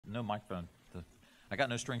no microphone. I got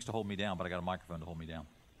no strings to hold me down, but I got a microphone to hold me down.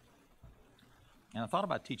 And I thought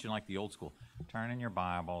about teaching like the old school. Turn in your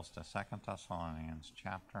Bibles to 2 Thessalonians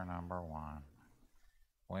chapter number 1.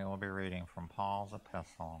 We will be reading from Paul's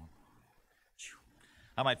epistle.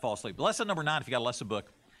 I might fall asleep. Lesson number 9, if you got a lesson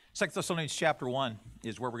book. 2 Thessalonians chapter 1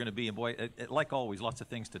 is where we're going to be. And boy, like always, lots of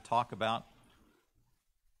things to talk about.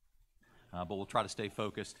 But we'll try to stay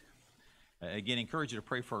focused. Again, encourage you to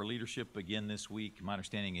pray for our leadership again this week. My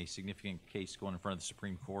understanding, a significant case going in front of the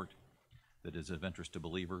Supreme Court that is of interest to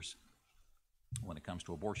believers when it comes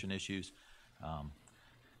to abortion issues.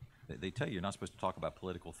 They tell you you're not supposed to talk about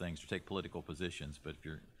political things or take political positions, but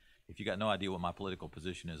if you got no idea what my political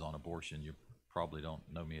position is on abortion, you probably don't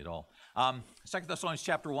know me at all. 2 Thessalonians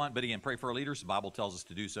chapter 1, but again, pray for our leaders. The Bible tells us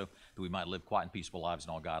to do so, that we might live quiet and peaceful lives in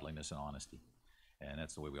all godliness and honesty. And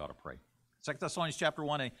that's the way we ought to pray. 2 Thessalonians chapter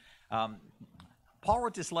 1, Paul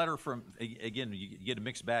wrote this letter from, again, you get a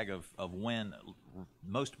mixed bag of when.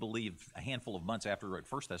 Most believe a handful of months after he wrote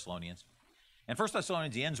 1 Thessalonians. And 1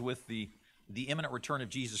 Thessalonians ends with the imminent return of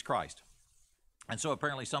Jesus Christ. And so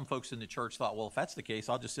apparently some folks in the church thought, well, if that's the case,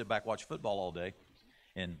 I'll just sit back, watch football all day,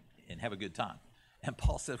 and have a good time. And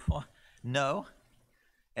Paul said, well, no.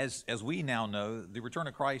 As we now know, the return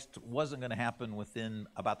of Christ wasn't going to happen within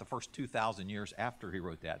about the first 2,000 years after he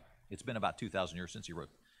wrote that. It's been about 2,000 years since he wrote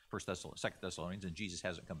 2 Thessalonians, and Jesus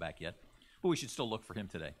hasn't come back yet. But we should still look for him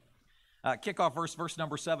today. Kickoff verse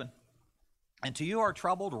number 7. And to you who are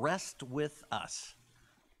troubled, rest with us.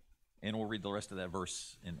 And we'll read the rest of that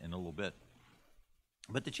verse in a little bit.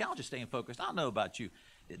 But the challenge is staying focused. I don't know about you.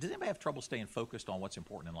 Does anybody have trouble staying focused on what's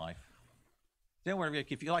important in life?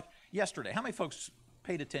 If you like yesterday, how many folks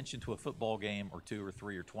paid attention to a football game or 2 or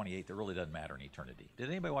 3 or 28 that really doesn't matter in eternity? Did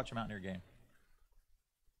anybody watch a Mountaineer game?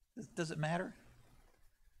 Does it matter?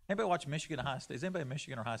 Anybody watch Michigan Ohio State? Is anybody a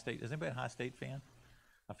Michigan or Ohio State? Is anybody a Ohio State fan?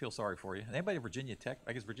 I feel sorry for you. Anybody at Virginia Tech?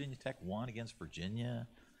 I guess Virginia Tech won against Virginia,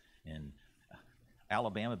 and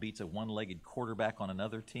Alabama beats a one-legged quarterback on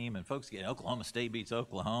another team, and folks get Oklahoma State beats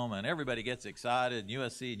Oklahoma, and everybody gets excited, and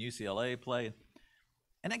USC and UCLA play.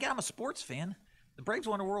 And again, I'm a sports fan. The Braves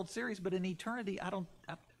won a World Series, but in eternity, I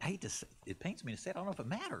hate to say it, pains me to say it, I don't know if it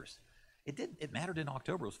matters. It mattered in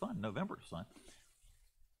October. It was fun. November was fun.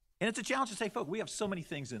 And it's a challenge to say, folks, we have so many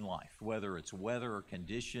things in life, whether it's weather or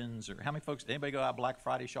conditions, or how many folks, anybody go out Black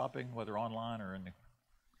Friday shopping, whether online or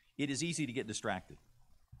it is easy to get distracted.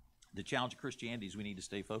 The challenge of Christianity is we need to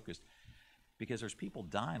stay focused because there's people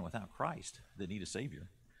dying without Christ that need a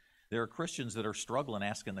Savior. There are Christians that are struggling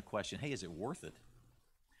asking the question, hey, is it worth it?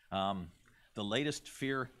 The latest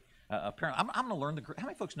fear, apparently, I'm going to learn how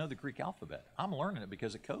many folks know the Greek alphabet? I'm learning it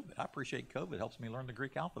because of COVID. I appreciate COVID. It helps me learn the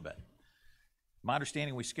Greek alphabet. My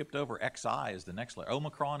understanding, we skipped over XI is the next letter.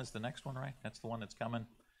 Omicron is the next one, right? That's the one that's coming.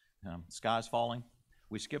 Sky's falling.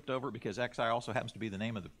 We skipped over it because XI also happens to be the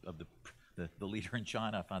name of the leader in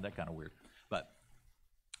China. I find that kind of weird. But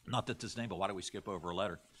not that this name, but why do we skip over a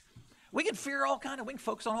letter? We can we can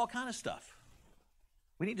focus on all kind of stuff.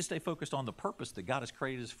 We need to stay focused on the purpose that God has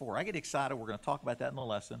created us for. I get excited. We're going to talk about that in the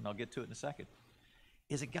lesson, and I'll get to it in a second.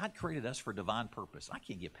 Is that God created us for divine purpose? I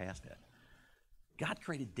can't get past that. God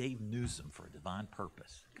created Dave Newsom for a divine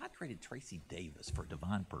purpose. God created Tracy Davis for a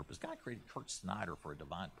divine purpose. God created Kurt Snyder for a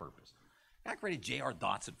divine purpose. God created J.R.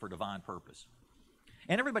 Dotson for a divine purpose.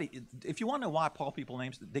 And everybody, if you want to know why I call people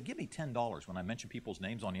names, they give me $10 when I mention people's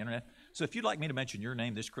names on the internet. So if you'd like me to mention your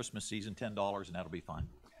name this Christmas season, $10, and that'll be fine.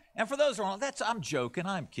 And for those who are I'm joking,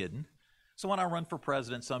 I'm kidding. So when I run for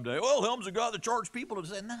president someday, Helm's a guy that charged people to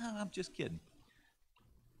say, no, I'm just kidding.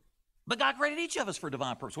 But God created each of us for a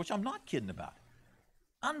divine purpose, which I'm not kidding about.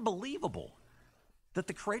 Unbelievable that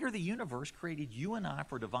the creator of the universe created you and I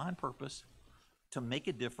for a divine purpose to make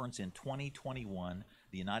a difference in 2021,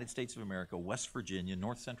 the United States of America, West Virginia,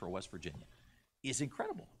 north central West Virginia. Is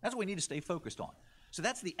incredible. That's what we need to stay focused on. So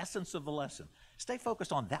that's the essence of the lesson. Stay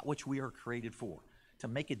focused on that which we are created for, to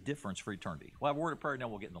make a difference for eternity. We'll have a word of prayer, and then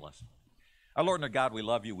we'll get in the lesson. Our Lord and our God, we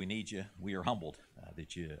love you. We need you. We are humbled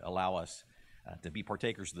that you allow us to be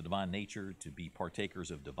partakers of the divine nature, to be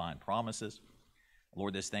partakers of divine promises.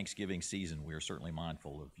 Lord, this Thanksgiving season, we are certainly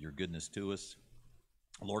mindful of your goodness to us.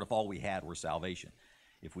 Lord, if all we had were salvation,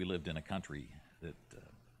 if we lived in a country that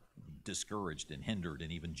discouraged and hindered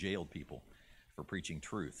and even jailed people for preaching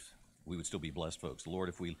truth, we would still be blessed folks. Lord,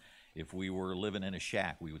 if we were living in a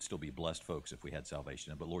shack, we would still be blessed folks if we had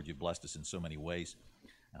salvation. But Lord, you've blessed us in so many ways,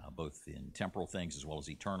 both in temporal things as well as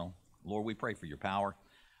eternal. Lord, we pray for your power.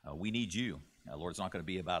 We need you. Lord, it's not going to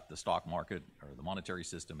be about the stock market or the monetary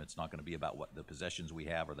system. It's not going to be about what the possessions we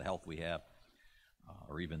have or the health we have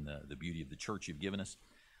or even the beauty of the church you've given us.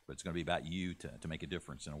 but it's going to be about you to make a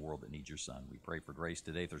difference in a world that needs your son. We pray for grace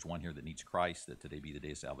today. If there's one here that needs Christ, that today be the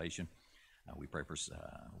day of salvation. We pray for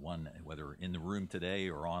one, whether in the room today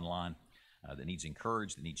or online, that needs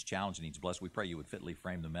encouraged, that needs challenged, that needs blessed. We pray you would fitly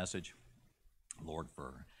frame the message, Lord,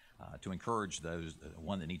 to encourage those,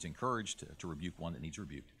 one that needs encouraged, to rebuke one that needs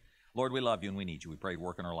rebuked. Lord, we love you and we need you. We pray to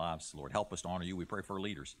work in our lives. Lord, help us to honor you. We pray for our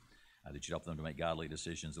leaders, that you'd help them to make godly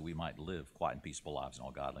decisions, that we might live quiet and peaceful lives in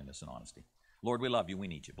all godliness and honesty. Lord, we love you. We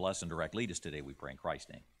need you. Bless and direct. Lead us today, we pray in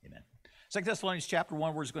Christ's name. Amen. 2 Thessalonians chapter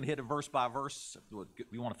 1, we're just going to hit it verse by verse.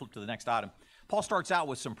 We want to flip to the next item. Paul starts out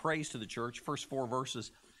with some praise to the church, first 4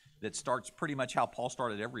 verses that starts pretty much how Paul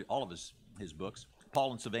started all of his books.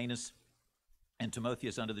 Paul and Silvanus and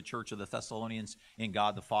Timotheus unto the church of the Thessalonians in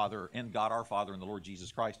God the Father, and God our Father and the Lord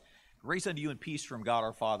Jesus Christ. Grace unto you and peace from God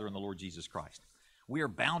our Father and the Lord Jesus Christ. We are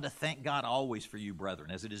bound to thank God always for you,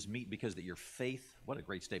 brethren, as it is meet, because that your faith, what a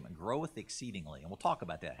great statement, groweth exceedingly. And we'll talk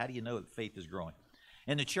about that. How do you know that faith is growing?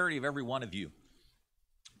 And the charity of every one of you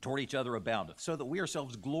toward each other aboundeth, so that we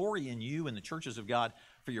ourselves glory in you and the churches of God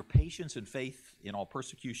for your patience and faith in all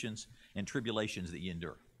persecutions and tribulations that ye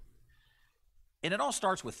endure. And it all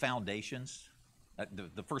starts with foundations.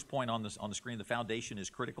 The first point on the screen, the foundation is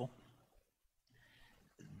critical.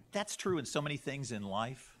 That's true in so many things in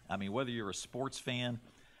life. I mean, whether you're a sports fan,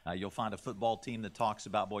 you'll find a football team that talks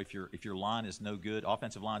about, boy, if your line is no good,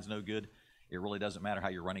 offensive line's no good, it really doesn't matter how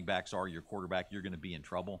your running backs are, your quarterback, you're going to be in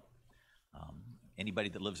trouble. Anybody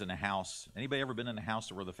that lives in a house, anybody ever been in a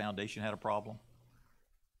house where the foundation had a problem?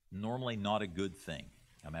 Normally not a good thing.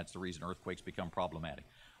 I mean, that's the reason earthquakes become problematic.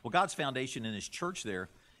 Well, God's foundation in his church there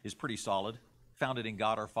is pretty solid, founded in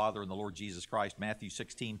God our Father and the Lord Jesus Christ. Matthew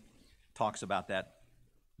 16 talks about that,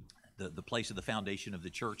 the place of the foundation of the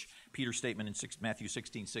church. Peter's statement in Matthew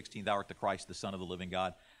 16:16, thou art the Christ, the Son of the living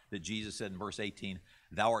God, that Jesus said in verse 18,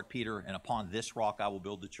 thou art Peter, and upon this rock I will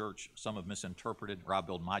build the church. Some have misinterpreted, or I'll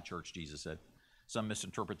build my church, Jesus said. Some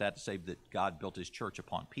misinterpret that to say that God built his church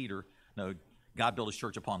upon Peter. No, God built his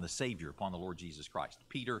church upon the Savior, upon the Lord Jesus Christ.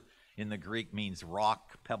 Peter in the Greek means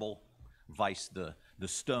rock, pebble, vice, the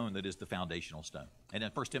stone that is the foundational stone. And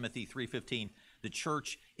in 1 Timothy 3:15, the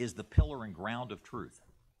church is the pillar and ground of truth.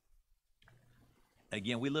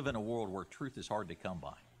 Again, we live in a world where truth is hard to come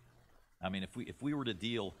by. I mean, if we were to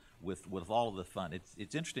deal with all of the fun, it's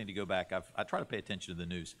interesting to go back. I try to pay attention to the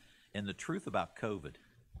news, and the truth about COVID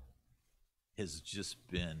has just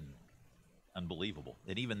been unbelievable.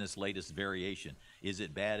 And even this latest variation, is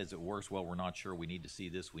it bad? Is it worse? Well, we're not sure. We need to see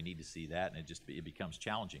this. We need to see that, and it becomes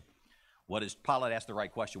challenging. Pilate asked the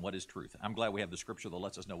right question, what is truth? I'm glad we have the scripture that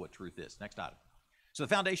lets us know what truth is. Next item. So the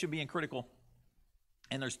foundation being critical,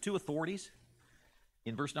 and there's 2 authorities.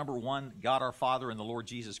 In verse number 1, God our Father and the Lord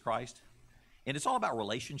Jesus Christ. And it's all about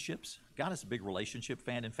relationships. God is a big relationship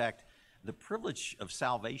fan. In fact, the privilege of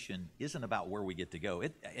salvation isn't about where we get to go.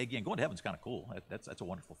 Again, going to heaven is kind of cool. That's a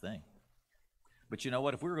wonderful thing. But you know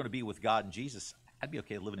what? If we were going to be with God and Jesus, I'd be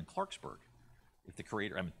okay living in Clarksburg. If the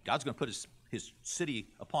Creator, God's going to put his city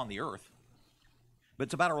upon the earth. But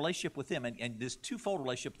it's about a relationship with him. And this twofold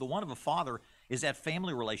relationship, the one of a father is that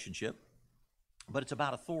family relationship, but it's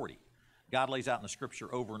about authority. God lays out in the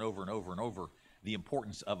scripture over and over and over and over the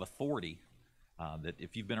importance of authority. That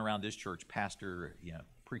if you've been around this church, pastor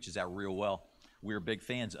preaches out real well. We're big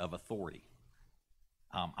fans of authority.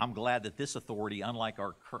 I'm glad that this authority, unlike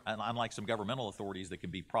some governmental authorities that can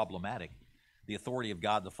be problematic, the authority of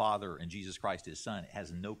God the Father and Jesus Christ his Son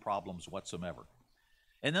has no problems whatsoever.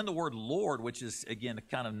 And then the word Lord, which is again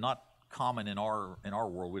kind of not common in our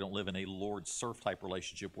world. We don't live in a lord-serf type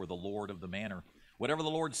relationship where the Lord of the manor, whatever the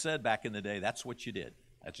Lord said back in the day, that's what you did.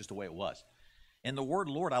 That's just the way it was. And the word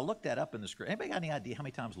Lord, I looked that up in the scripture. Anybody got any idea how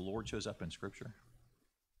many times Lord shows up in Scripture?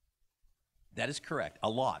 That is correct. A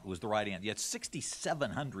lot was the right answer. Yet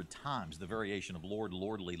 6,700 times the variation of Lord,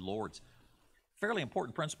 lordly, lords. Fairly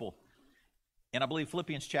important principle. And I believe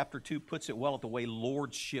Philippians chapter 2 puts it well at the way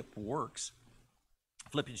lordship works.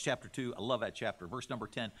 Philippians chapter 2, I love that chapter. Verse number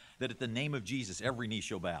 10, that at the name of Jesus every knee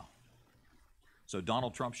shall bow. So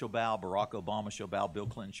Donald Trump shall bow, Barack Obama shall bow, Bill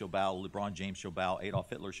Clinton shall bow, LeBron James shall bow, Adolf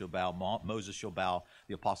Hitler shall bow, Moses shall bow,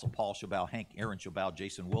 the Apostle Paul shall bow, Hank Aaron shall bow,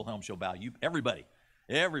 Jason Wilhelm shall bow. Everybody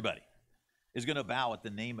is going to bow at the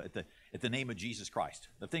name of Jesus Christ.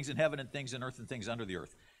 The things in heaven and things in earth and things under the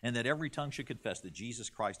earth. And that every tongue should confess that Jesus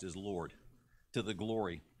Christ is Lord to the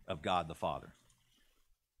glory of God the Father.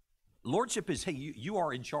 Lordship is, hey, you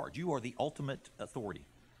are in charge. You are the ultimate authority.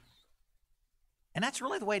 And that's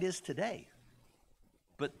really the way it is today.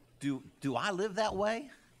 But do I live that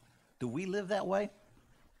way? Do we live that way?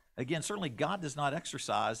 Again, certainly God does not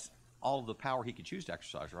exercise all of the power he could choose to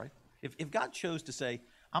exercise, right? If God chose to say,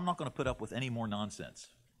 I'm not going to put up with any more nonsense,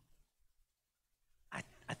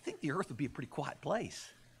 I think the earth would be a pretty quiet place.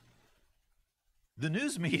 The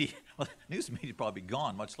news media, well, the news media would probably be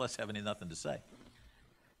gone, much less having nothing to say.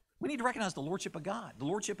 We need to recognize the lordship of God, the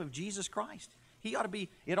lordship of Jesus Christ. It ought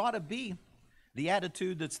to be the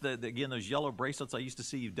attitude that's, again, those yellow bracelets I used to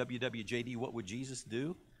see, WWJD, what would Jesus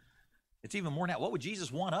do? It's even more now, what would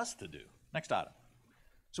Jesus want us to do? Next item.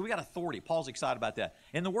 So we got authority. Paul's excited about that.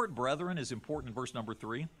 And the word brethren is important in verse number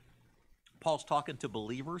 3. Paul's talking to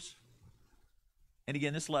believers. And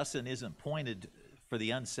again, this lesson isn't pointed for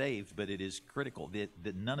the unsaved, but it is critical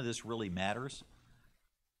that none of this really matters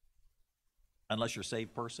unless you're a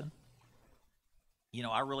saved person. You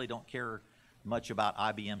know, I really don't care much about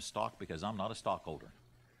IBM stock because I'm not a stockholder.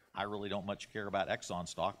 I really don't much care about Exxon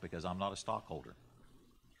stock because I'm not a stockholder.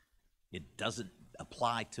 It doesn't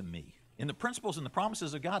apply to me. And the principles and the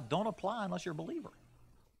promises of God don't apply unless you're a believer,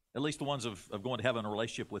 at least the ones of going to heaven in a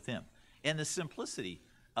relationship with him. And the simplicity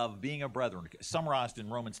of being a brethren, summarized in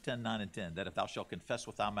Romans 10:9 and 10, that if thou shalt confess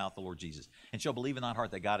with thy mouth the Lord Jesus, and shalt believe in thine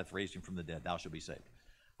heart that God hath raised him from the dead, thou shalt be saved.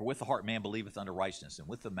 For with the heart man believeth unto righteousness, and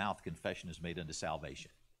with the mouth confession is made unto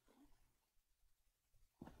salvation.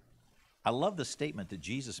 I love the statement that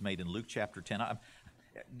Jesus made in Luke chapter 10.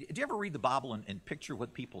 Do you ever read the Bible and picture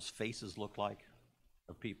what people's faces look like?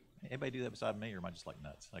 Of people? Anybody do that beside me, or am I just like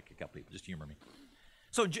nuts? Like a couple people, just humor me.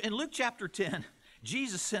 So in Luke chapter 10,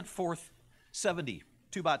 Jesus sent forth 70,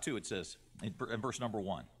 2 by 2, it says, in verse number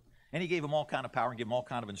 1. And he gave them all kind of power and gave them all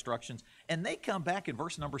kind of instructions. And they come back in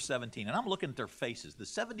verse number 17, and I'm looking at their faces. The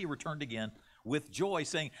 70 returned again with joy,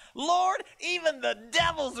 saying, Lord, even the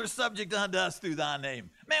devils are subject unto us through thy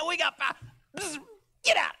name. Man, we got power.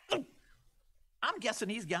 Get out. I'm guessing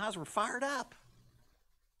these guys were fired up.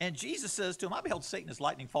 And Jesus says to him, I beheld Satan as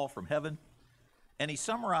lightning fall from heaven. And he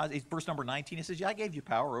summarized, verse number 19, he says, yeah, I gave you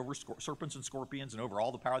power over serpents and scorpions and over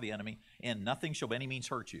all the power of the enemy, and nothing shall by any means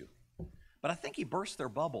hurt you. But I think he burst their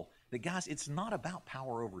bubble that, guys, it's not about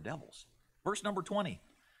power over devils. Verse number 20,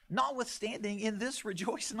 notwithstanding, in this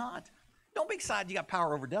rejoice not. Don't be excited you got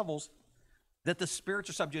power over devils, that the spirits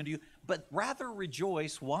are subject to you, but rather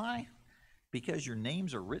rejoice. Why? Because your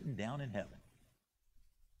names are written down in heaven.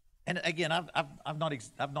 And again, I've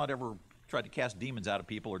not ever tried to cast demons out of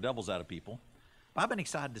people or devils out of people. But I've been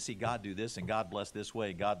excited to see God do this, and God bless this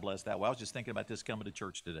way, and God bless that way. I was just thinking about this coming to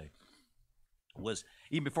church today.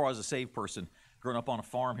 Even before I was a saved person, growing up on a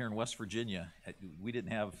farm here in West Virginia, we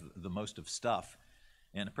didn't have the most of stuff.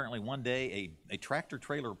 And apparently one day a tractor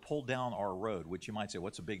trailer pulled down our road, which you might say,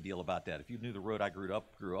 what's a big deal about that? If you knew the road I grew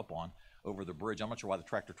up on over the bridge, I'm not sure why the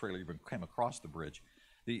tractor trailer even came across the bridge.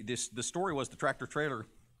 The story was the tractor trailer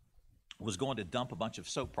was going to dump a bunch of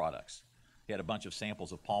soap products. He had a bunch of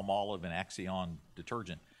samples of Palmolive and Axion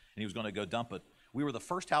detergent, and he was going to go dump it. We were the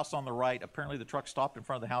first house on the right. Apparently the truck stopped in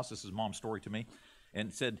front of the house. This is Mom's story to me,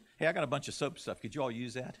 and said, hey, I got a bunch of soap stuff. Could you all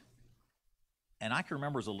use that? And I can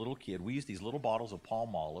remember as a little kid, we used these little bottles of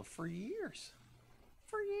Palmolive for years.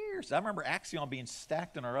 For years. I remember Axion being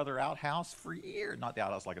stacked in our other outhouse for years. Not the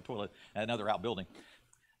outhouse like a toilet, another outbuilding.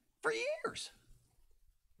 For years.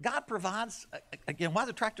 God provides, again, why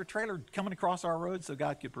the tractor trailer coming across our road? So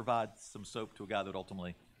God could provide some soap to a guy that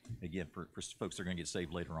ultimately, again, for folks that are going to get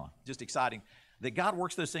saved later on. Just exciting that God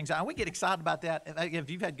works those things out. And we get excited about that. If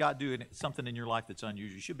you've had God do something in your life that's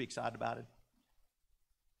unusual, you should be excited about it.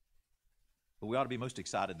 But we ought to be most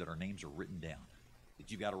excited that our names are written down, that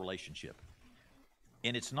you've got a relationship.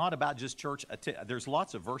 And it's not about just church. There's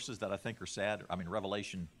lots of verses that I think are sad. I mean,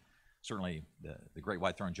 Revelation, certainly the great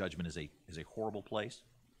white throne judgment is a horrible place.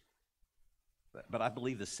 But I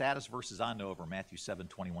believe the saddest verses I know of are Matthew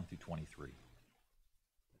 7:21 through 23.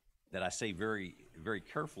 That I say very, very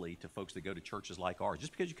carefully to folks that go to churches like ours.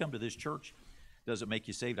 Just because you come to this church doesn't make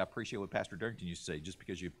you saved. I appreciate what Pastor Darrington used to say. Just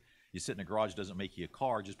because you sit in a garage doesn't make you a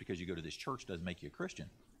car. Just because you go to this church doesn't make you a Christian.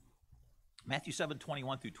 Matthew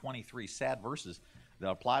 7:21 through 23, sad verses that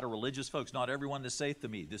apply to religious folks. Not everyone that saith to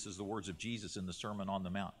me, this is the words of Jesus in the Sermon on the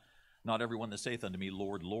Mount. Not everyone that saith unto me,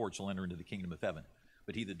 Lord, Lord, shall enter into the kingdom of heaven,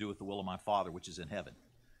 but he that doeth the will of my Father which is in heaven.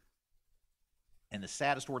 And the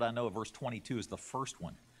saddest word I know of verse 22 is the first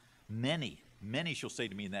one. Many, many shall say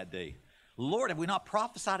to me in that day, Lord, have we not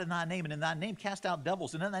prophesied in thy name, and in thy name cast out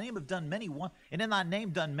devils, and in thy name have done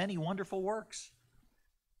many wonderful works?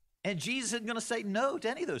 And Jesus isn't going to say no to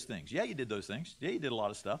any of those things. Yeah, you did those things. Yeah, you did a lot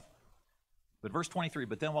of stuff. But verse 23,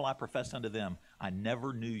 but then will I profess unto them, I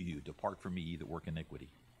never knew you. Depart from me, ye that work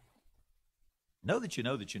iniquity. Know that you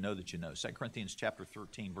know that you know that you know. 2 Corinthians chapter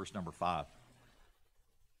 13, verse number 5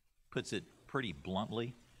 puts it pretty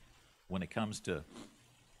bluntly when it comes to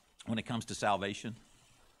salvation.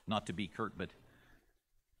 Not to be curt, but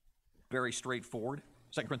very straightforward.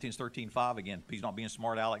 2 Corinthians 13:5, again, he's not being a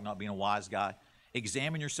smart aleck, not being a wise guy.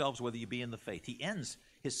 Examine yourselves whether you be in the faith. He ends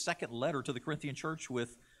his second letter to the Corinthian church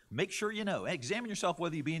with, make sure you know. Examine yourself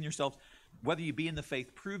whether you be in yourselves, whether you be in the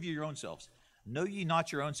faith. Prove you your own selves. Know ye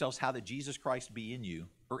not your own selves how that Jesus Christ be in you,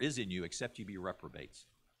 or is in you, except you be reprobates.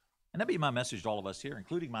 And that'd be my message to all of us here,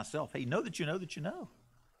 including myself. Hey, know that you know that you know.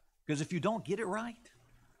 Because if you don't, get it right.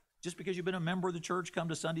 Just because you've been a member of the church, come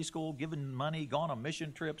to Sunday school, given money, gone on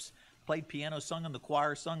mission trips, played piano, sung in the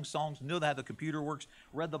choir, sung songs, know how the computer works,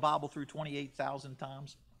 read the Bible through 28,000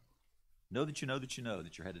 times. Know that you know that you know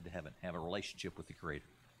that you're headed to heaven. Have a relationship with the Creator.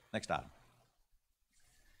 Next item.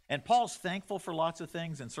 And Paul's thankful for lots of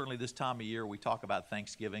things, and certainly this time of year we talk about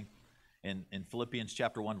Thanksgiving. In Philippians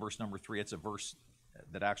chapter 1, verse number 3, it's a verse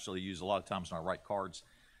that I actually use a lot of times when I write cards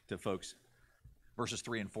to folks. Verses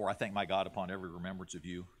 3 and 4, I thank my God upon every remembrance of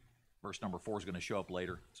you. Verse number 4 is going to show up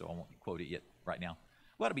later, so I won't quote it yet right now.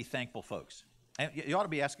 We ought to be thankful folks. And you ought to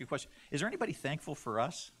be asking a question, is there anybody thankful for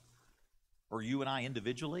us or you and I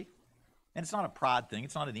individually? And it's not a pride thing,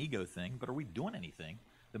 it's not an ego thing, but are we doing anything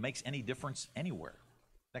that makes any difference anywhere?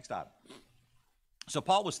 Next item. So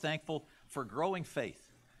Paul was thankful for growing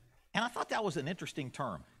faith. And I thought that was an interesting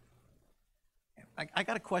term. I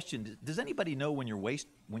got a question. Does anybody know when your waist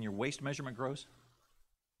measurement grows?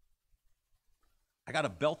 I got a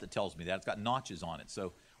belt that tells me that. It's got notches on it.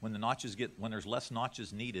 So when there's less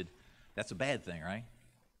notches needed, that's a bad thing, right?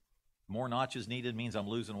 More notches needed means I'm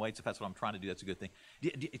losing weight. So if that's what I'm trying to do, that's a good thing.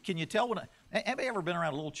 Can you tell anybody ever been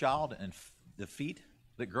around a little child and the feet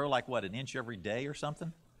that grow like what, an inch every day or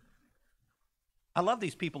something? I love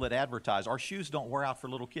these people that advertise our shoes don't wear out for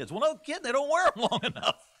little kids. Well, no kid, they don't wear them long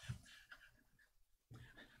enough.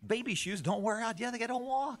 Baby shoes don't wear out. Yeah, they don't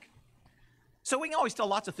walk. So we can always tell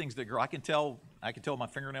lots of things that grow. I can tell my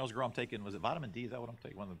fingernails grow. I'm taking, was it vitamin D? Is that what I'm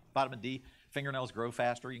taking? One of the vitamin D, fingernails grow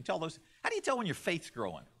faster. You can tell those. How do you tell when your faith's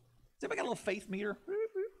growing? Has anybody got a little faith meter?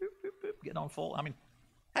 Getting on full. I mean,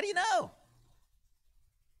 how do you know?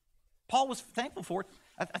 Paul was thankful for it.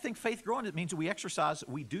 I think faith growing, it means that we exercise,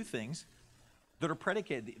 we do things that are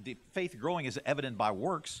predicated. The faith growing is evident by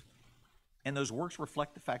works, and those works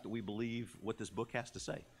reflect the fact that we believe what this book has to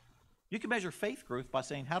say. You can measure faith growth by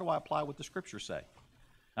saying, how do I apply what the scriptures say?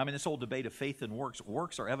 I mean, this whole debate of faith and works.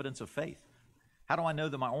 Works are evidence of faith. How do I know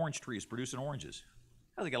that my orange tree is producing oranges?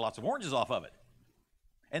 Well, they get lots of oranges off of it.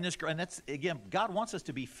 And that's, again, God wants us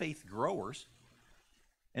to be faith growers.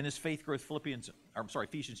 And this faith growth,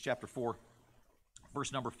 Ephesians chapter 4,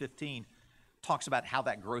 verse number 15, talks about how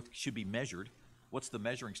that growth should be measured. What's the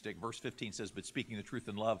measuring stick? Verse 15 says, but speaking the truth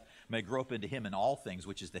in love may grow up into him in all things,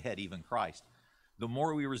 which is the head, even Christ. The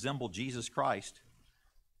more we resemble Jesus Christ,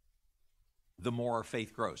 the more our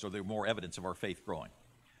faith grows, or the more evidence of our faith growing.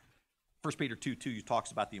 1 Peter 2:2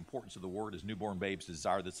 talks about the importance of the word as newborn babes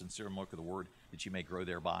desire the sincere milk of the word that you may grow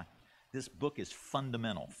thereby. This book is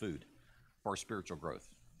fundamental food for our spiritual growth,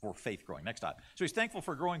 for faith growing. Next time. So he's thankful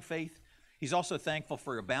for growing faith. He's also thankful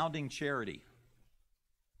for abounding charity.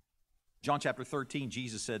 John chapter 13,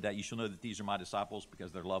 Jesus said that you shall know that these are my disciples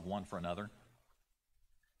because they love one for another.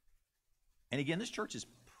 And again, this church is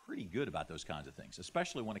pretty good about those kinds of things,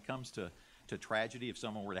 especially when it comes to tragedy. If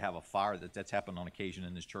someone were to have a fire, that's happened on occasion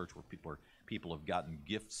in this church where people have gotten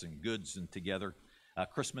gifts and goods and together.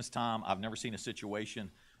 Christmas time, I've never seen a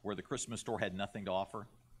situation where the Christmas store had nothing to offer.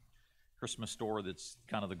 Christmas store that's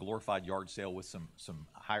kind of the glorified yard sale with some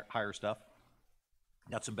higher stuff.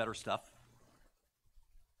 Got some better stuff.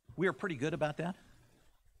 We are pretty good about that.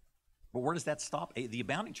 But where does that stop? The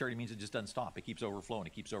abounding charity means it just doesn't stop. It keeps overflowing.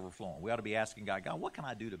 It keeps overflowing. We ought to be asking God, what can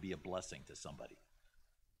I do to be a blessing to somebody?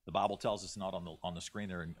 The Bible tells us not on the screen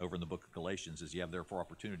there and over in the book of Galatians, is you have therefore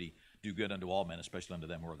opportunity, do good unto all men, especially unto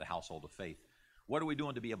them who are of the household of faith. What are we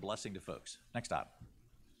doing to be a blessing to folks? Next item.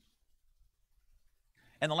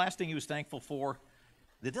 And the last thing he was thankful for,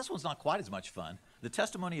 that this one's not quite as much fun, the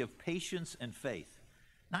testimony of patience and faith.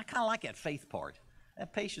 Now, I kind of like that faith part.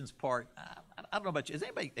 That patience part, I don't know about you. Is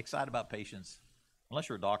anybody excited about patience? Unless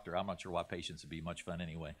you're a doctor, I'm not sure why patience would be much fun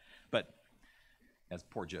anyway. But that's a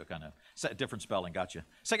poor joke, I know. Different spelling, gotcha.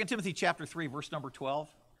 2 Timothy chapter 3, verse number 12.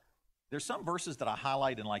 There's some verses that I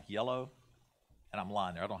highlight in like yellow, and I'm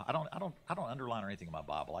lying there. I don't underline or anything in my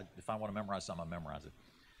Bible. If I want to memorize something, I memorize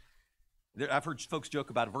it. I've heard folks joke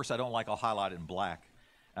about a verse I don't like, I'll highlight it in black.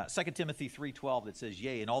 2 Timothy 3:12 that says,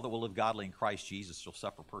 yea, and all that will live godly in Christ Jesus shall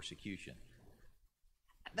suffer persecution.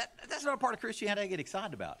 That's not a part of Christianity I get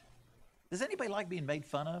excited about. Does anybody like being made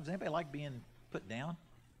fun of? Does anybody like being put down?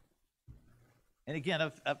 And again,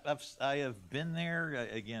 I have been there.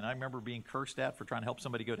 Again, I remember being cursed at for trying to help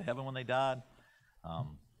somebody go to heaven when they died.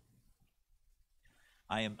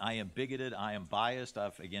 I am bigoted. I am biased.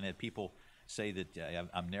 I've, again, had people say that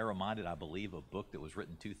I'm narrow-minded, I believe a book that was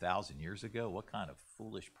written 2,000 years ago. What kind of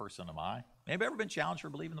foolish person am I? Anybody ever been challenged for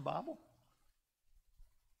believing the Bible?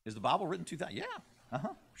 Is the Bible written 2,000? Yeah,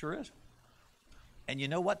 sure is. And you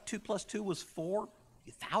know what? 2 plus 2 was 4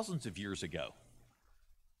 thousands of years ago.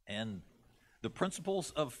 And the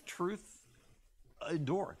principles of truth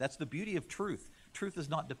endure. That's the beauty of truth. Truth is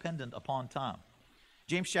not dependent upon time.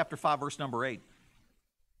 James chapter 5, verse number 8.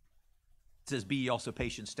 It says, be ye also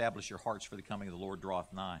patient, establish your hearts, for the coming of the Lord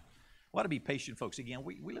draweth nigh. We ought to be patient, folks. Again,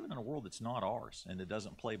 we live in a world that's not ours, and it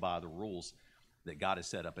doesn't play by the rules that God has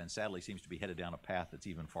set up, and sadly seems to be headed down a path that's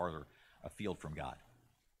even farther afield from God.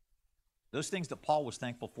 Those things that Paul was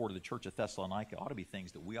thankful for to the church of Thessalonica ought to be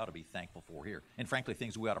things that we ought to be thankful for here, and frankly,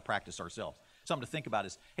 things we ought to practice ourselves. Something to think about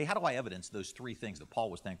is, hey, how do I evidence those 3 things that Paul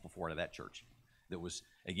was thankful for out of that church? That was,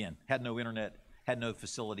 again, had no internet, had no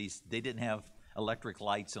facilities, they didn't have electric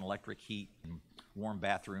lights and electric heat and warm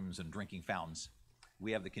bathrooms and drinking fountains.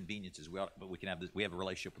 We have the conveniences, but we have a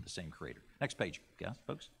relationship with the same Creator. Next page, guys,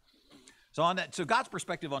 folks. So God's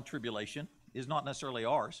perspective on tribulation is not necessarily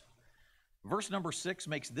ours. Verse number 6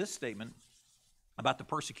 makes this statement about the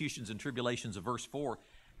persecutions and tribulations of verse 4,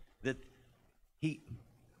 that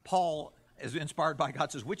Paul, as inspired by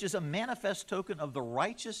God, says, which is a manifest token of the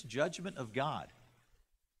righteous judgment of God,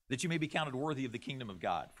 that you may be counted worthy of the kingdom of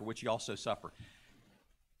God, for which you also suffer.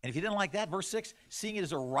 And if you didn't like that, verse 6, seeing it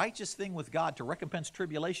as a righteous thing with God to recompense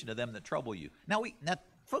tribulation to them that trouble you. Now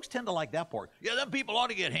folks tend to like that part. Yeah, them people ought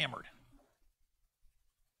to get hammered.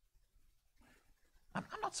 I'm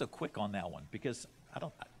not so quick on that one, because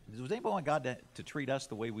does anybody want God to treat us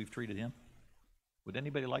the way we've treated him? Would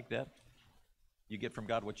anybody like that? You get from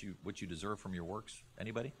God what you deserve from your works?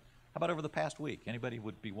 Anybody? How about over the past week? Anybody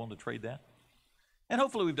would be willing to trade that? And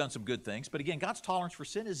hopefully we've done some good things, but again, God's tolerance for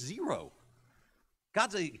sin is 0.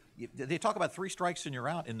 They talk about 3 strikes and you're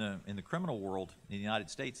out in the criminal world in the United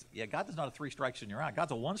States. Yeah, God is not a 3 strikes and you're out.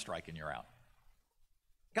 God's a 1 strike and you're out.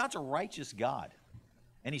 God's a righteous God.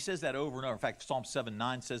 And he says that over and over. In fact, Psalm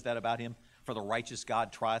 7:9 says that about him. For the righteous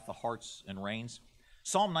God trieth the hearts and reins.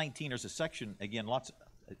 Psalm 19, there's a section, again,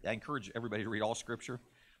 I encourage everybody to read all Scripture.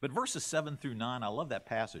 But verses 7 through 9, I love that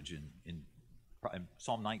passage in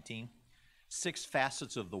Psalm 19. 6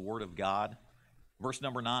 facets of the Word of God. Verse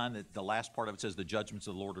number 9, the last part of it says, the judgments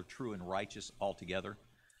of the Lord are true and righteous altogether.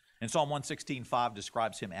 And Psalm 116:5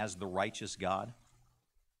 describes him as the righteous God.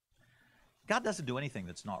 God doesn't do anything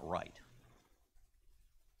that's not right.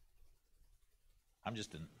 I'm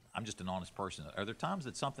just an honest person. Are there times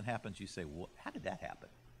that something happens you say, well, how did that happen?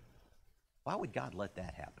 Why would God let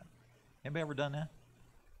that happen? Anybody ever done that?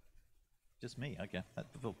 Just me. Okay.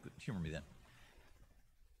 Humor me then.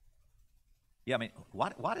 Yeah, I mean,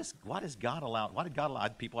 why does God allow,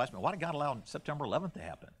 people ask me, why did God allow September 11th to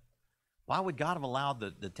happen? Why would God have allowed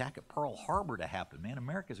the attack at Pearl Harbor to happen? Man,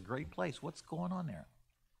 America's a great place. What's going on there?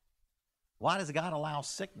 Why does God allow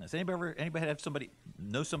sickness? Anybody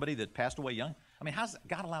know somebody that passed away young? I mean, how does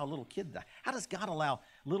God allow a little kid to die? How does God allow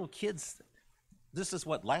little kids? This is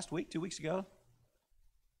what, last week, 2 weeks ago?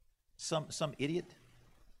 Some idiot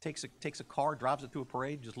takes a car, drives it through a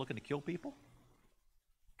parade, just looking to kill people?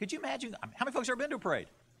 Could you imagine? How many folks have ever been to a parade?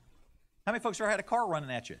 How many folks have ever had a car running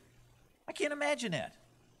at you? I can't imagine that.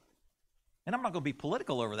 And I'm not going to be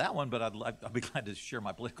political over that one, but I'll be glad to share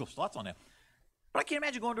my political thoughts on that. But I can't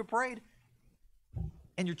imagine going to a parade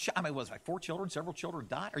and was it like 4 children, several children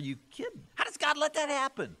die? Are you kidding? How does God let that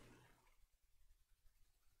happen?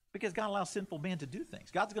 Because God allows sinful men to do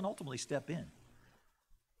things. God's going to ultimately step in.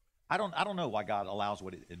 I don't know why God allows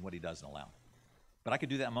what he doesn't allow. But I could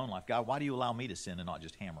do that in my own life. God, why do you allow me to sin and not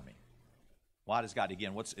just hammer me? Why does God,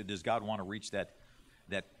 again, does God want to reach that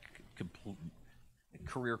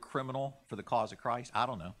career criminal for the cause of Christ? I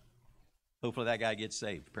don't know. Hopefully that guy gets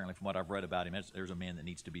saved. Apparently from what I've read about him, there's a man that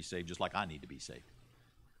needs to be saved just like I need to be saved.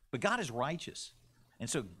 But God is righteous. And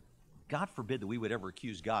so God forbid that we would ever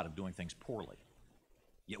accuse God of doing things poorly.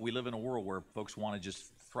 Yet we live in a world where folks want to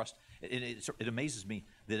just thrust. It amazes me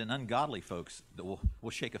that an ungodly folks that will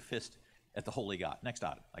shake a fist at the holy God. Next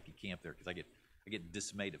item. I can camp there because I get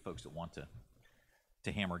dismayed at folks that want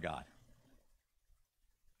to hammer God.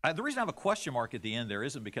 The reason I have a question mark at the end there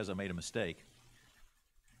isn't because I made a mistake.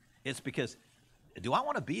 It's because, do I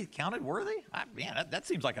want to be counted worthy? Man, that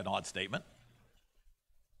seems like an odd statement.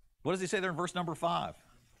 What does he say there in verse number 5?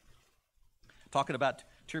 Talking about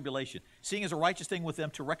tribulation. Seeing as a righteous thing with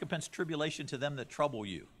them to recompense tribulation to them that trouble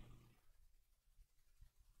you.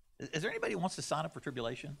 Is there anybody who wants to sign up for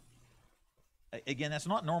tribulation? Again, that's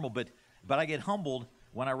not normal, but I get humbled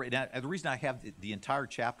when I read. Now, the reason I have the entire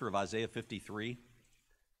chapter of Isaiah 53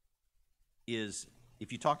 is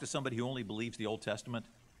if you talk to somebody who only believes the Old Testament,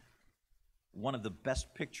 one of the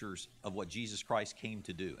best pictures of what Jesus Christ came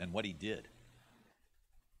to do and what he did.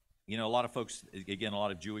 You know, a lot of folks, again, a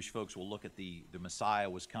lot of Jewish folks will look at the Messiah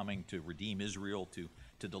was coming to redeem Israel,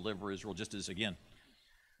 to deliver Israel, just as, again,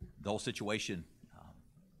 the whole situation,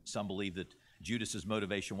 some believe that Judas's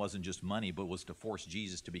motivation wasn't just money, but was to force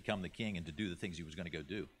Jesus to become the king and to do the things he was going to go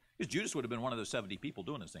do. Because Judas would have been one of those 70 people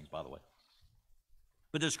doing those things, by the way.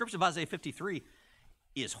 But the description of Isaiah 53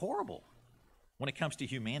 is horrible when it comes to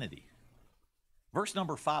humanity. Verse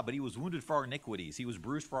number 5, but he was wounded for our iniquities. He was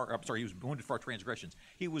bruised for our, he was wounded for our transgressions.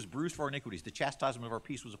 He was bruised for our iniquities. The chastisement of our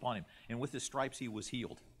peace was upon him. And with his stripes he was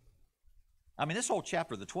healed. I mean, this whole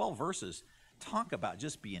chapter, the 12 verses, talk about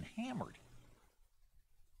just being hammered.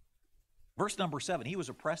 Verse number 7, he was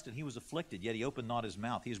oppressed and he was afflicted, yet he opened not his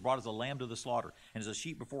mouth. He is brought as a lamb to the slaughter, and as a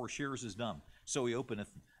sheep before her shearers is dumb, so he openeth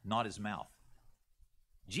not his mouth.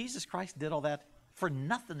 Jesus Christ did all that for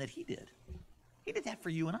nothing that he did. He did that for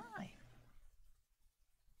you and I.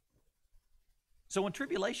 So when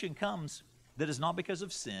tribulation comes, that is not because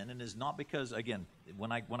of sin, and is not because, again,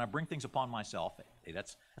 when I bring things upon myself, hey,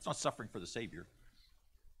 that's not suffering for the Savior.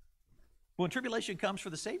 But when tribulation comes for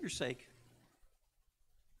the Savior's sake,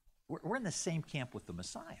 we're in the same camp with the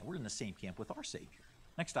Messiah. We're in the same camp with our Savior.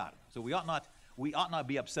 Next item. So we ought not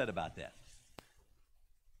be upset about that.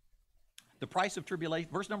 The price of tribulation,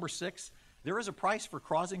 verse number 6, there is a price for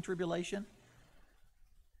causing tribulation.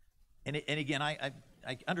 And again, I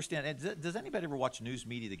understand. Does anybody ever watch news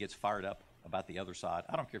media that gets fired up about the other side?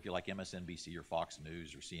 I don't care if you like MSNBC or Fox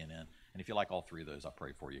News or CNN. And if you like all three of those, I'll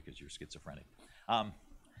pray for you because you're schizophrenic.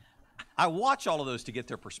 I watch all of those to get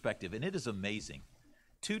their perspective, and it is amazing.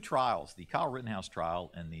 2 trials, the Kyle Rittenhouse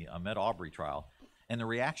trial and the Ahmaud Arbery trial, and the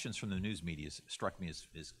reactions from the news media struck me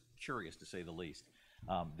as curious, to say the least.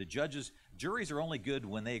 The juries are only good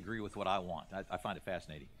when they agree with what I want. I find it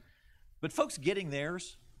fascinating. But folks getting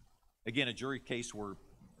theirs, again, a jury case where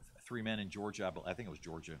 3 men in Georgia, I think it was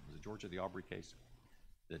Georgia. Was it Georgia, the Arbery case?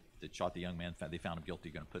 That shot the young man. They found him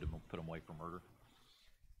guilty, going to put him away for murder.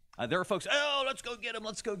 There are folks, oh, let's go get him,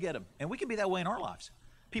 let's go get him. And we can be that way in our lives.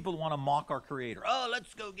 People want to mock our Creator. Oh,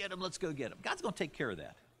 let's go get him, let's go get him. God's going to take care of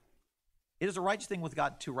that. It is a righteous thing with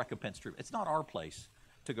God to recompense tribulation. It's not our place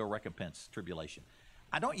to go recompense tribulation.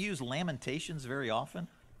 I don't use Lamentations very often.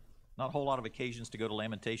 Not a whole lot of occasions to go to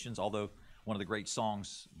Lamentations, although one of the great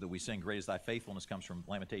songs that we sing, Great is Thy Faithfulness, comes from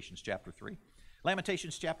Lamentations chapter 3.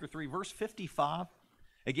 Lamentations chapter 3, verse 55.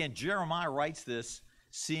 Again, Jeremiah writes this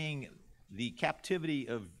seeing the captivity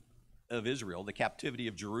of Israel, the captivity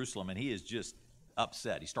of Jerusalem, and he is just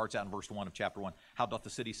upset. He starts out in verse 1 of chapter 1. How doth the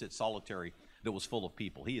city sit solitary that was full of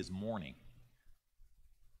people? He is mourning.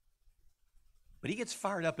 But he gets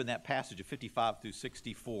fired up in that passage of 55 through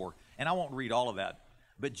 64, and I won't read all of that.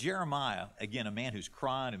 But Jeremiah, again, a man who's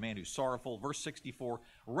crying, a man who's sorrowful, verse 64,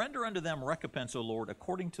 render unto them recompense, O Lord,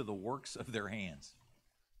 according to the works of their hands.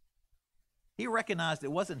 He recognized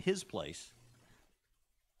it wasn't his place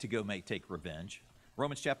to go take revenge.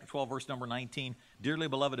 Romans chapter 12, verse number 19, dearly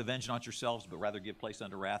beloved, avenge not yourselves, but rather give place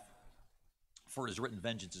unto wrath. For it is written,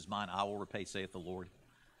 vengeance is mine, I will repay, saith the Lord.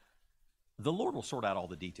 The Lord will sort out all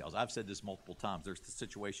the details. I've said this multiple times. There's the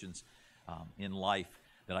situations in life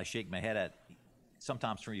that I shake my head at,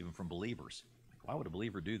 sometimes even from believers. Why would a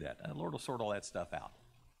believer do that? The Lord will sort all that stuff out.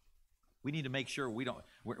 We need to make sure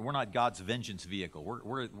we're not God's vengeance vehicle.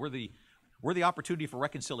 We're the opportunity for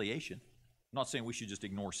reconciliation. I'm not saying we should just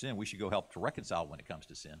ignore sin. We should go help to reconcile when it comes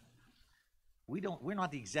to sin. We're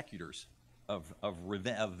not the executors of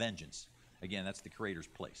vengeance. Again, that's the Creator's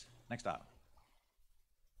place. Next item.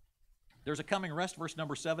 There's a coming rest, verse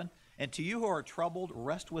number 7. And to you who are troubled,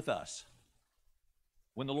 rest with us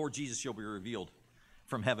when the Lord Jesus shall be revealed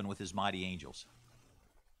from heaven with his mighty angels.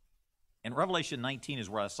 And Revelation 19 is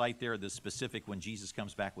where I cite there the specific when Jesus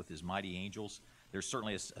comes back with his mighty angels. There's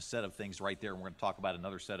certainly a set of things right there, and we're going to talk about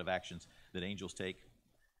another set of actions that angels take.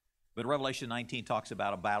 But Revelation 19 talks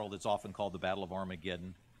about a battle that's often called the Battle of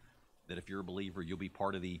Armageddon, that if you're a believer, you'll be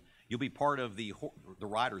part of the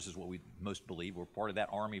riders, is what we most believe. We're part of that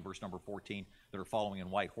army, verse number 14, that are following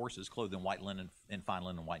in white horses, clothed in white linen, and fine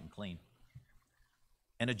linen, white and clean.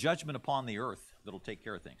 And a judgment upon the earth that'll take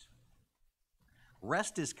care of things.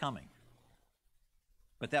 Rest is coming.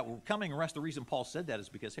 But that coming rest, the reason Paul said that is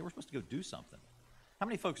because, hey, we're supposed to go do something. How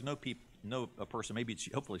many folks know a person,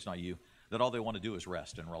 hopefully it's not you, that all they want to do is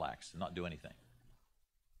rest and relax and not do anything?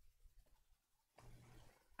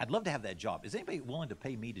 I'd love to have that job. Is anybody willing to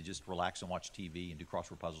pay me to just relax and watch TV and do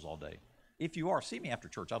crossword puzzles all day? If you are, see me after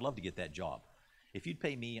church. I'd love to get that job. If you'd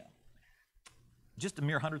pay me just a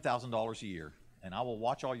mere $100,000 a year, and I will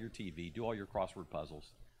watch all your TV, do all your crossword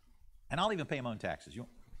puzzles, and I'll even pay my own taxes.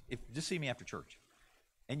 Just see me after church.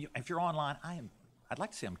 And if you're online, I'd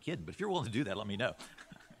like to say I'm kidding, but if you're willing to do that, let me know.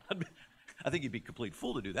 I think you'd be a complete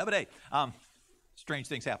fool to do that. But hey, strange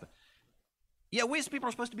things happen. Yeah, we as people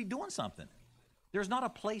are supposed to be doing something. There's not a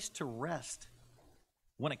place to rest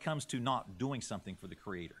when it comes to not doing something for the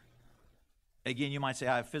Creator. Again, you might say,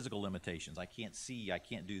 I have physical limitations. I can't see. I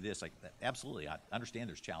can't do this. Absolutely. I understand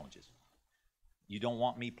there's challenges. You don't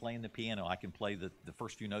want me playing the piano. I can play the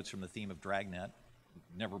first few notes from the theme of Dragnet.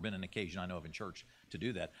 Never been an occasion I know of in church to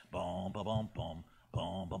do that. Boom, ba bum, bum,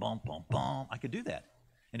 boom, ba bum, bum, bum. I could do that.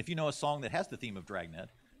 And if you know a song that has the theme of Dragnet,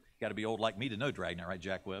 you got to be old like me to know Dragnet, right,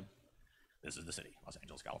 Jack Webb? This is the city, Los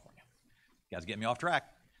Angeles, California. You guys get me off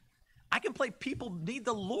track. I can play People Need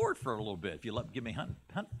the Lord for a little bit if you give me hunt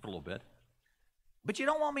for a little bit. But you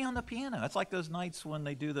don't want me on the piano. It's like those nights when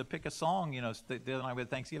they do the pick a song, the other night with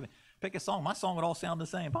Thanksgiving. Pick a song. My song would all sound the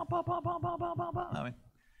same. Bum, bum, bum, bum, bum, bum, bum, bum. I mean,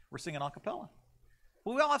 we're singing a cappella.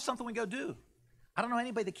 Well, we all have something we go do. I don't know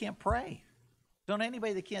anybody that can't pray. Don't know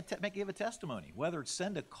anybody that can't give a testimony. Whether it's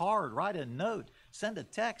send a card, write a note, send a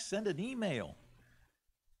text, send an email,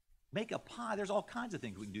 make a pie. There's all kinds of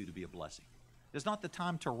things we can do to be a blessing. There's not the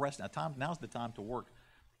time to rest. Now's the time to work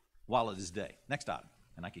while it is day. Next item,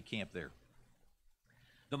 and I could camp there.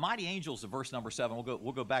 The mighty angels of verse number 7,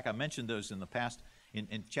 we'll go back. I mentioned those in the past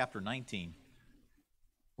in chapter 19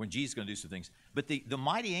 when Jesus is going to do some things. But the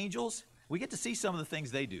mighty angels, we get to see some of the things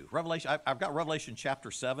they do. Revelation, I've got Revelation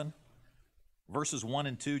chapter 7, verses 1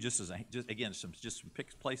 and 2, just some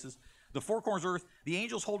picked places. The four corners of earth, the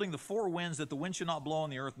angels holding the four winds, that the wind should not blow on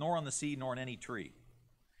the earth, nor on the sea, nor on any tree.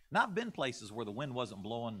 Now, I've been places where the wind wasn't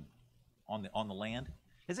blowing on the land.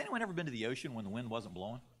 Has anyone ever been to the ocean when the wind wasn't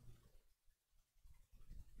blowing?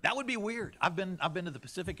 That would be weird. I've been to the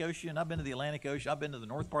Pacific Ocean. I've been to the Atlantic Ocean. I've been to the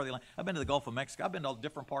north part of the Atlantic. I've been to the Gulf of Mexico. I've been to all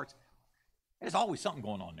different parts. There's always something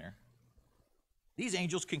going on there. These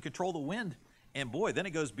angels can control the wind. And boy, then it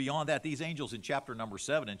goes beyond that. These angels in chapter number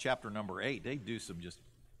 7 and chapter number 8, they do some just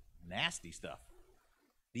nasty stuff.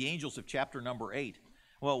 The angels of chapter number 8.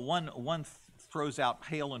 Well, one throws out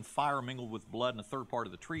hail and fire mingled with blood, and a third part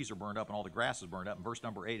of the trees are burned up, and all the grass is burned up. In verse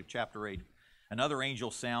number 8 of chapter 8, another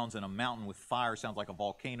angel sounds, and a mountain with fire sounds like a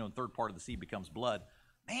volcano, and third part of the sea becomes blood.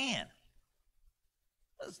 Man,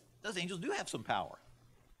 those angels do have some power.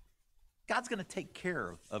 God's going to take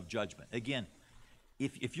care of judgment. Again,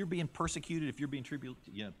 if you're being persecuted, if you're being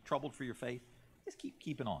troubled for your faith, just keep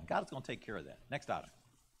keeping on. God's going to take care of that. Next item.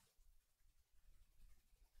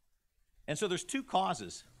 And so there's two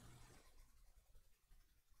causes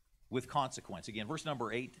with consequence. Again, verse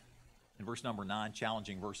number 8 and verse number 9,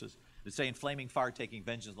 challenging verses, that say, in flaming fire taking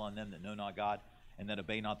vengeance on them that know not God and that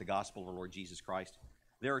obey not the gospel of our Lord Jesus Christ.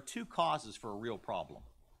 There are two causes for a real problem.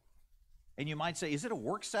 And you might say, is it a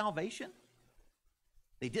work salvation?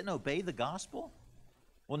 They didn't obey the gospel?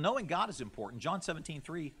 Well, knowing God is important. John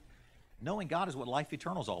 17:3, knowing God is what life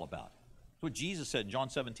eternal is all about. It's what Jesus said in John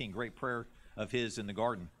 17, great prayer of his in the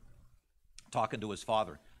garden, talking to his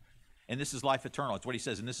Father. And this is life eternal. It's what he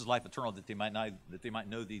says, and this is life eternal, that they might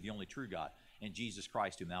know thee, the only true God, and Jesus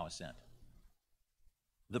Christ, whom thou hast sent.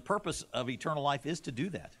 The purpose of eternal life is to do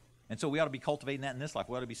that. And so we ought to be cultivating that in this life.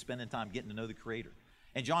 We ought to be spending time getting to know the Creator.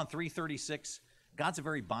 And John 3:36, God's a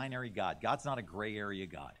very binary God. God's not a gray area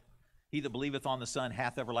God. He that believeth on the Son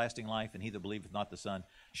hath everlasting life, and he that believeth not the Son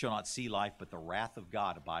shall not see life, but the wrath of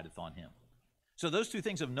God abideth on him. So those two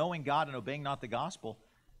things of knowing God and obeying not the gospel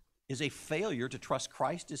is a failure to trust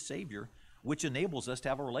Christ as Savior, which enables us to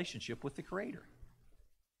have a relationship with the Creator.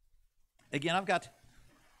 Again, I've got,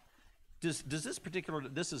 does this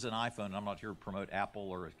is an iPhone, and I'm not here to promote Apple,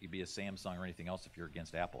 or it could be a Samsung or anything else if you're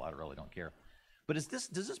against Apple. I really don't care. But does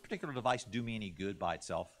this particular device do me any good by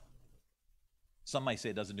itself? Some may say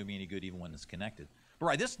it doesn't do me any good even when it's connected. But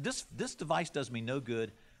right, this device does me no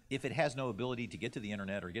good if it has no ability to get to the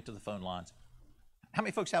internet or get to the phone lines. How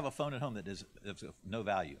many folks have a phone at home that is of no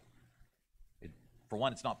value? For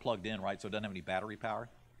one, it's not plugged in, right, so it doesn't have any battery power.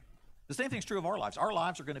 The same thing's true of our lives. Our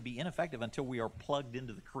lives are going to be ineffective until we are plugged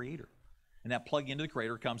into the Creator. And that plug into the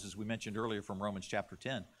Creator comes, as we mentioned earlier from Romans chapter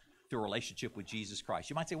 10, through a relationship with Jesus Christ.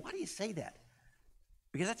 You might say, why do you say that?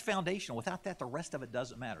 Because that's foundational. Without that, the rest of it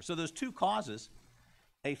doesn't matter. So those two causes,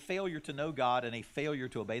 a failure to know God and a failure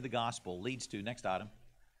to obey the gospel, leads to, next item,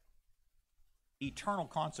 eternal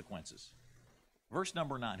consequences. Verse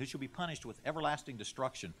number 9, who shall be punished with everlasting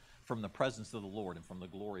destruction from the presence of the Lord and from the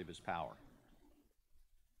glory of his power.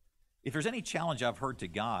 If there's any challenge I've heard to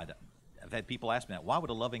God, I've had people ask me that, why would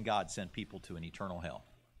a loving God send people to an eternal hell?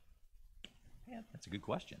 Yeah, that's a good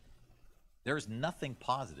question. There's nothing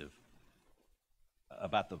positive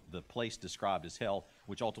about the place described as hell,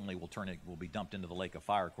 which ultimately will be dumped into the lake of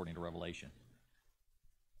fire according to Revelation.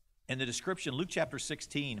 And the description, Luke chapter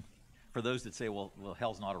 16, for those that say, well,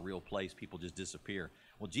 hell's not a real place, people just disappear.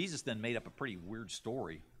 Well, Jesus then made up a pretty weird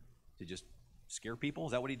story to just scare people.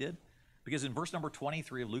 Is that what he did? Because in verse number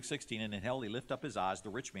 23 of Luke 16, and in hell he lift up his eyes, the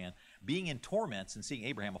rich man, being in torments and seeing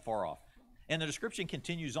Abraham afar off. And the description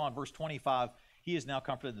continues on, verse 25, he is now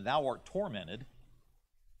comforted that thou art tormented.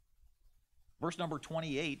 Verse number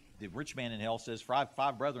 28, the rich man in hell says, for I have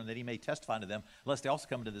 5 brethren, that he may testify to them, lest they also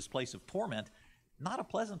come into this place of torment. Not a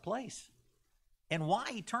pleasant place. And why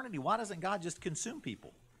eternity? Why doesn't God just consume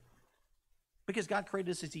people? Because God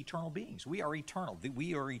created us as eternal beings. We are eternal.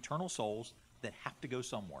 We are eternal souls that have to go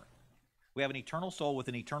somewhere. We have an eternal soul with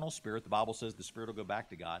an eternal spirit. The Bible says the spirit will go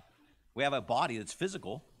back to God. We have a body that's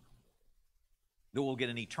physical, that will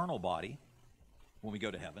get an eternal body when we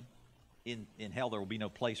go to heaven. In hell, there will be no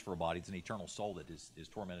place for a body. It's an eternal soul that is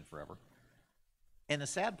tormented forever. And the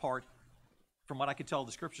sad part, from what I could tell of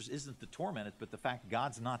the scriptures, isn't the tormented, but the fact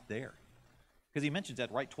God's not there. Because he mentions that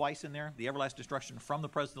right twice in there, the everlasting destruction from the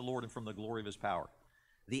presence of the Lord and from the glory of his power.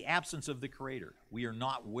 The absence of the Creator. We are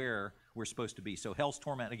not where we're supposed to be. So hell's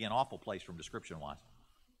torment, again, awful place from description-wise.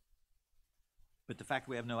 But the fact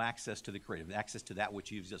we have no access to the Creator, access to that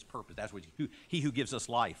which gives us purpose, that's what he who gives us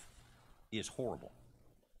life, is horrible.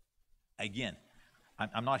 Again,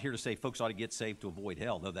 I'm not here to say folks ought to get saved to avoid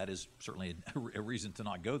hell, though that is certainly a reason to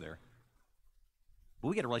not go there. But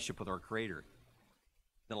we get a relationship with our Creator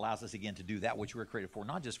that allows us, again, to do that which we were created for,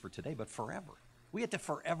 not just for today, but forever. We get to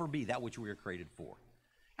forever be that which we were created for.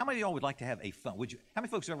 How many of y'all would like to have a phone? How many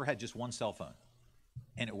folks have ever had just one cell phone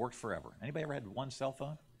and it worked forever? Anybody ever had one cell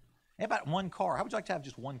phone? How about one car? How would you like to have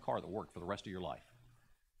just one car that worked for the rest of your life?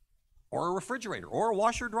 Or a refrigerator, or a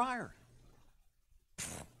washer dryer?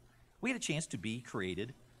 We had a chance to be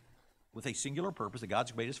created with a singular purpose that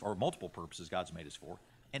God's made us for, or multiple purposes God's made us for,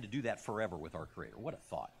 and to do that forever with our Creator. What a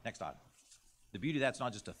thought. Next item. The beauty of that's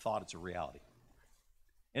not just a thought, it's a reality.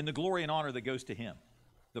 And the glory and honor that goes to him.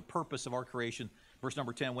 The purpose of our creation. Verse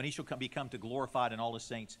number 10, when he shall become to glorified in all his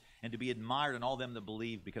saints, and to be admired in all them that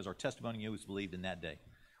believe, because our testimony is believed in that day.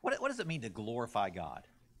 What does it mean to glorify God?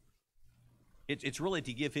 It's really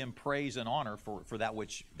to give him praise and honor for that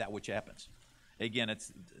which happens. Again,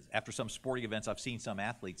 it's after some sporting events, I've seen some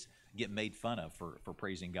athletes get made fun of for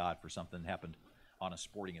praising God for something that happened on a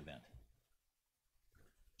sporting event.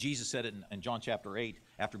 Jesus said it in John chapter 8,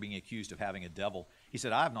 after being accused of having a devil. He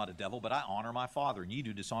said, I have not a devil, but I honor my Father, and ye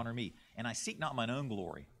do dishonor me. And I seek not mine own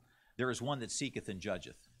glory. There is one that seeketh and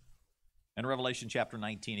judgeth. And Revelation chapter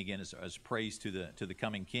 19, again, is praise to the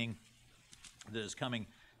coming King that is coming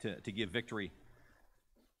to give victory.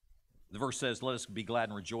 The verse says, let us be glad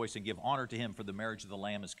and rejoice and give honor to him, for the marriage of the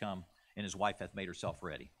Lamb is come, and his wife hath made herself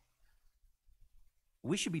ready.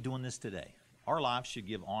 We should be doing this today. Our lives should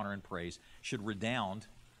give honor and praise, should redound,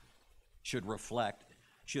 should reflect,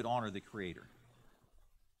 should honor the Creator.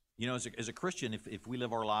 You know, as a Christian, if we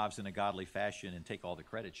live our lives in a godly fashion and take all the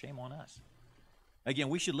credit, shame on us. Again,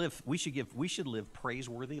 we should live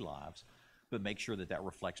praiseworthy lives, but make sure that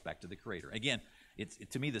reflects back to the Creator. Again,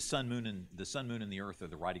 to me, the sun, moon, and the earth are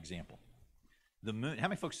the right example. The moon. How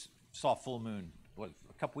many folks saw full moon? What,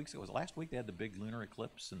 a couple weeks ago? Was it last week? They had the big lunar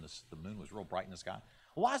eclipse, and the moon was real bright in the sky.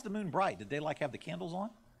 Well, why is the moon bright? Did they have the candles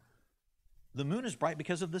on? The moon is bright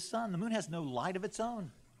because of the sun. The moon has no light of its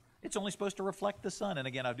own. It's only supposed to reflect the sun. And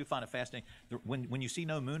again, I do find it fascinating. When you see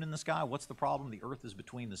no moon in the sky, what's the problem? The earth is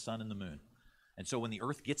between the sun and the moon. And so when the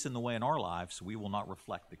earth gets in the way in our lives, we will not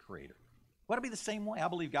reflect the Creator. Well, it'll be the same way. I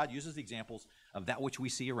believe God uses the examples of that which we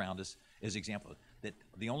see around us as examples, that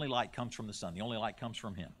the only light comes from the sun. The only light comes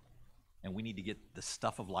from him. And we need to get the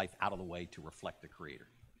stuff of life out of the way to reflect the Creator.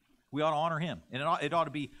 We ought to honor him. And it ought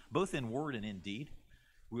to be both in word and in deed.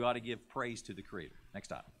 We ought to give praise to the Creator. Next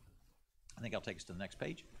item. I think I'll take us to the next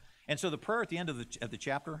page. And so the prayer at the end of the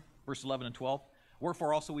chapter, verse 11 and 12,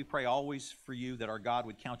 wherefore also we pray always for you that our God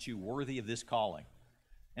would count you worthy of this calling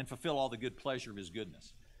and fulfill all the good pleasure of his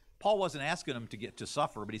goodness. Paul wasn't asking them to get to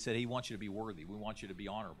suffer, but he said he wants you to be worthy. We want you to be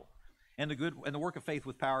honorable. And the work of faith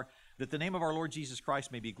with power, that the name of our Lord Jesus Christ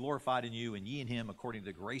may be glorified in you, and ye in him, according to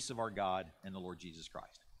the grace of our God and the Lord Jesus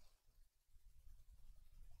Christ.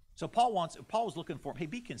 So Paul was looking for him. Hey,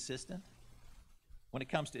 be consistent when it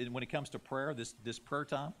comes to prayer, this prayer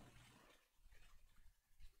time.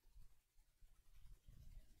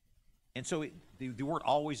 And so the word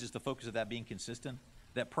always is the focus of that, being consistent.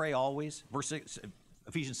 That pray always. Verse 6,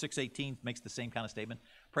 Ephesians 6:18 makes the same kind of statement.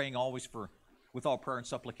 Praying always with all prayer and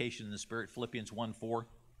supplication in the Spirit. Philippians 1:4.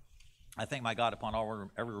 I thank my God upon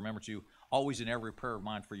every remembrance you, always in every prayer of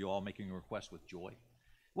mine for you all, making a request with joy.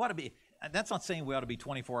 We ought to be. That's not saying we ought to be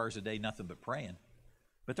 24 hours a day, nothing but praying.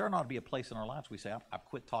 But there ought to be a place in our lives we say, I've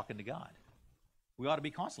quit talking to God. We ought to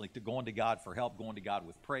be constantly going to God for help, going to God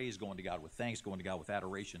with praise, going to God with thanks, going to God with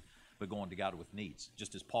adoration, but going to God with needs,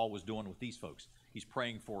 just as Paul was doing with these folks. He's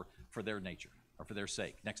praying for their nature or for their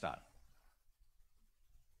sake. Next item.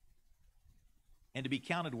 And to be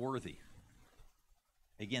counted worthy.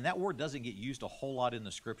 Again, that word doesn't get used a whole lot in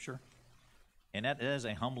the Scripture, and that is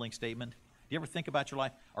a humbling statement. Do you ever think about your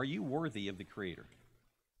life? Are you worthy of the Creator?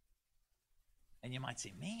 And you might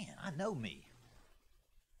say, man, I know me.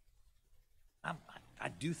 I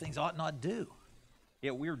do things I ought not do.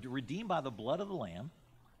 Yet we're redeemed by the blood of the Lamb,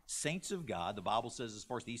 saints of God. The Bible says, as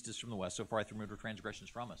far as the east is from the west, so far hath removed our transgressions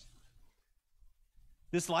from us.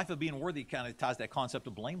 This life of being worthy kind of ties that concept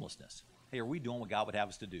of blamelessness. Hey, are we doing what God would have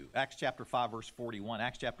us to do? Acts chapter 5, verse 41.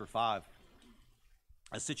 Acts chapter 5,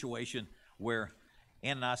 a situation where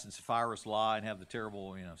Ananias and Sapphira lie and have the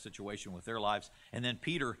terrible situation with their lives. And then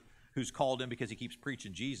Peter, who's called in because he keeps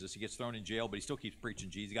preaching Jesus. He gets thrown in jail, but he still keeps preaching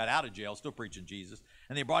Jesus. He got out of jail, still preaching Jesus.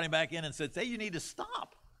 And they brought him back in and said, hey, you need to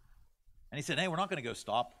stop. And he said, hey, we're not going to go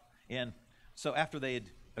stop. And so after they had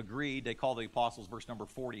agreed, they called the apostles, verse number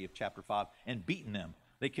 40 of chapter 5, and beaten them.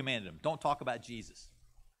 They commanded them, don't talk about Jesus.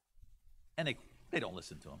 And they don't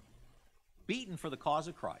listen to him. Beaten for the cause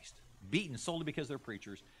of Christ. Beaten solely because they're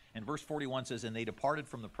preachers. And verse 41 says, and they departed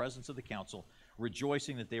from the presence of the council,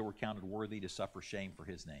 rejoicing that they were counted worthy to suffer shame for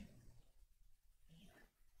his name.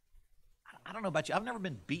 I don't know about you. I've never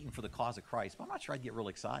been beaten for the cause of Christ, but I'm not sure I'd get real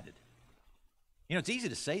excited. It's easy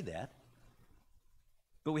to say that.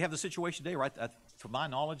 But we have the situation today, right? To my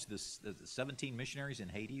knowledge, the 17 missionaries in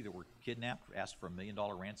Haiti that were kidnapped, asked for $1 million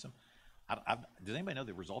ransom. Does anybody know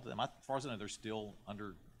the result of them? As far as I know, they're still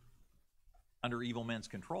under evil men's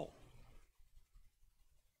control.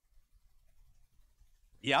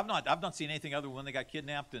 Yeah, I've not seen anything other than when they got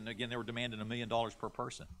kidnapped, and again, they were demanding $1 million per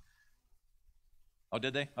person. Oh,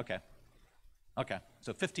 did they? Okay.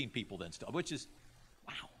 So 15 people then still, which is,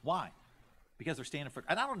 wow, why? Because they're standing for,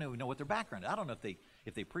 and I don't even know what their background is. I don't know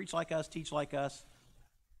if they preach like us, teach like us,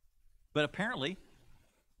 but apparently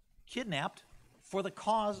kidnapped for the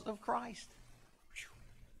cause of Christ. Whew.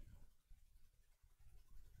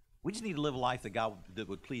 We just need to live a life that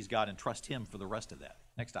would please God and trust him for the rest of that.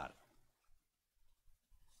 Next item.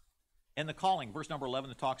 And the calling, verse number 11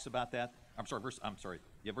 that talks about that. Verse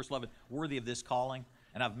 11, worthy of this calling.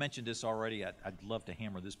 And I've mentioned this already. I'd love to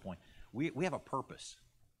hammer this point. We have a purpose.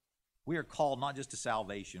 We are called not just to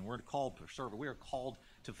salvation. We're called to serve. We are called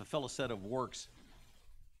to fulfill a set of works.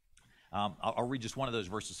 I'll read just one of those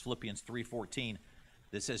verses, Philippians 3:14,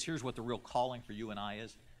 that says, here's what the real calling for you and I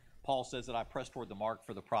is. Paul says that I press toward the mark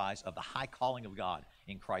for the prize of the high calling of God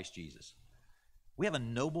in Christ Jesus. We have a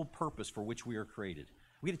noble purpose for which we are created.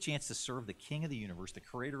 We get a chance to serve the King of the universe, the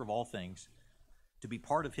creator of all things, to be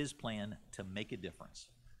part of his plan to make a difference.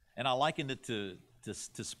 And I likened it to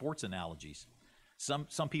sports analogies.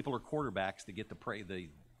 Some people are quarterbacks that get to play the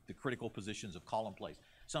critical positions of calling plays.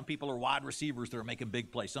 Some people are wide receivers that are making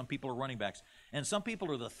big plays. Some people are running backs. And some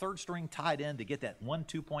people are the third string tight end to get that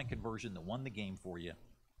 1-2 point conversion that won the game for you.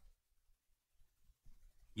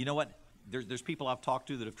 You know what? There's people I've talked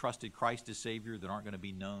to that have trusted Christ as Savior that aren't going to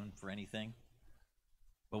be known for anything.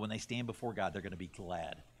 But when they stand before God, they're going to be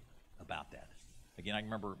glad about that. Again, I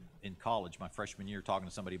remember in college, my freshman year, talking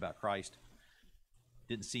to somebody about Christ.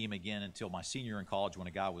 Didn't see him again until my senior year in college when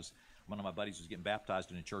one of my buddies was getting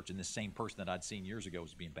baptized in a church, and this same person that I'd seen years ago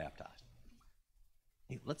was being baptized.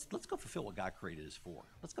 Hey, let's go fulfill what God created us for.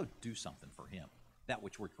 Let's go do something for him, that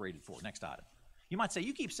which we're created for. Next item. You might say,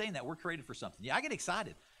 you keep saying that we're created for something. Yeah, I get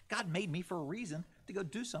excited. God made me for a reason to go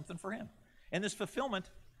do something for him. And this fulfillment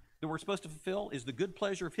that we're supposed to fulfill is the good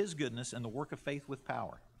pleasure of his goodness and the work of faith with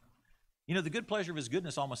power. The good pleasure of his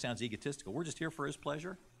goodness almost sounds egotistical. We're just here for his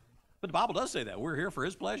pleasure. But the Bible does say that. We're here for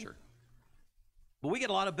his pleasure. But we get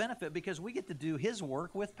a lot of benefit because we get to do his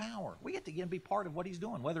work with power. We get to again be part of what he's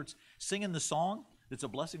doing, whether it's singing the song that's a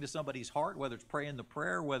blessing to somebody's heart, whether it's praying the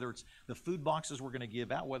prayer, whether it's the food boxes we're going to give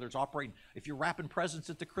out, whether it's operating. If you're wrapping presents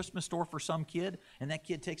at the Christmas store for some kid, and that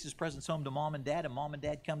kid takes his presents home to mom and dad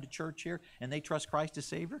come to church here, and they trust Christ as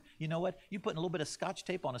Savior, you know what? You putting a little bit of Scotch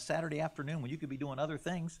tape on a Saturday afternoon when you could be doing other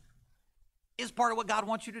things is part of what God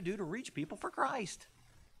wants you to do to reach people for Christ.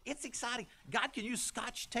 It's exciting. God can use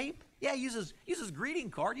Scotch tape. Yeah, he uses greeting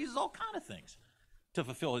card, uses all kind of things to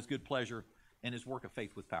fulfill his good pleasure and his work of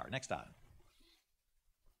faith with power. Next item.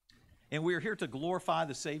 And we are here to glorify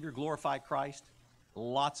the Savior, glorify Christ.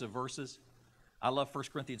 Lots of verses. I love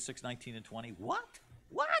 1 Corinthians 6:19 and 20. What?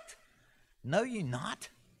 Know ye not?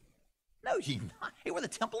 Know ye not? Hey, we're the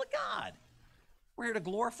temple of God. We're here to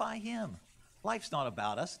glorify him. Life's not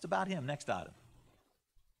about us, it's about him. Next item.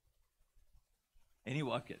 And he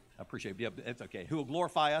will, okay, I appreciate it. Yeah, it's okay. Who will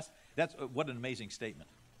glorify us? That's what an amazing statement.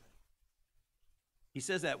 He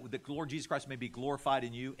says that the Lord Jesus Christ may be glorified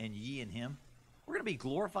in you and ye in him. We're going to be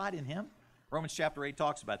glorified in him. Romans chapter 8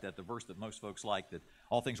 talks about that, the verse that most folks like, that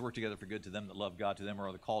all things work together for good to them that love God, to them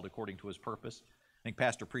are called according to his purpose. I think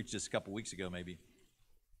Pastor preached this a couple weeks ago maybe.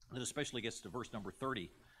 It especially gets to verse number 30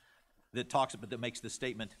 that talks about, that makes the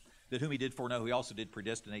statement that whom he did foreknow, he also did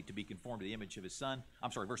predestinate to be conformed to the image of his Son.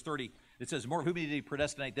 I'm sorry, verse 30, it says, more whom he did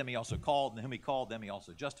predestinate, them he also called, and whom he called, them he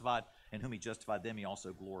also justified, and whom he justified, them he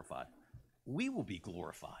also glorified. We will be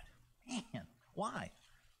glorified. Man, why?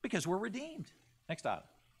 Because we're redeemed. Next item.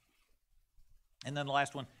 And then the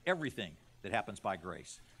last one, everything that happens by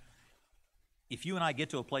grace. If you and I get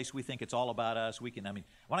to a place we think it's all about us, we can, I mean,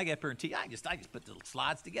 when I get up here and teach, I just put the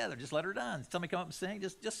slides together, just let her done. Somebody come up and sing,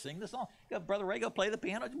 just sing the song. Go, Brother Ray, go play the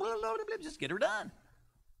piano, blah, blah, blah, just get her done.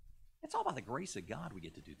 It's all about the grace of God we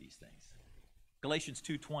get to do these things. Galatians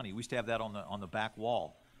 2:20, we used to have that on the back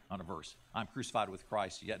wall on a verse. I'm crucified with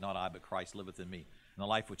Christ, yet not I, but Christ liveth in me. And the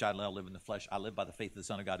life which I now live in the flesh, I live by the faith of the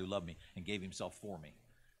Son of God who loved me and gave himself for me.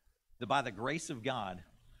 That by the grace of God,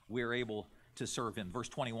 we are able to serve him. Verse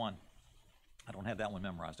 21, I don't have that one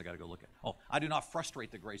memorized. I got to go look at it. Oh, I do not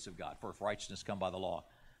frustrate the grace of God, for if righteousness come by the law,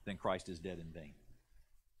 then Christ is dead in vain.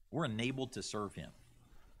 We're enabled to serve him.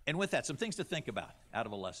 And with that, some things to think about out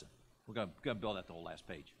of a lesson. We're going to build out the whole last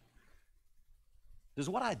page. Does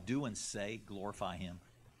what I do and say glorify him?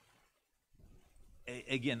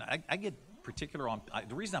 Again, I get particular on,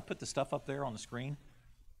 the reason I put the stuff up there on the screen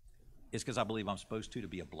is because I believe I'm supposed to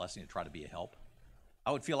be a blessing, to try to be a help.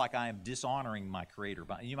 I would feel like I am dishonoring my Creator.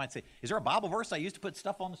 You might say, is there a Bible verse I used to put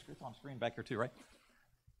stuff on the screen? It's on the screen back here too, right?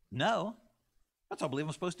 No. That's what I believe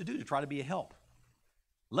I'm supposed to do, to try to be a help.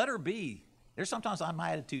 Letter B, there's sometimes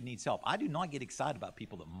my attitude needs help. I do not get excited about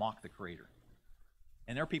people that mock the Creator.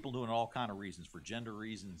 And there are people doing all kind of reasons, for gender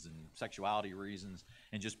reasons and sexuality reasons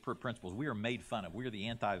and just principles. We are made fun of. We are the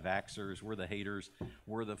anti-vaxxers. We're the haters.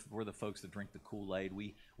 We're the folks that drink the Kool-Aid.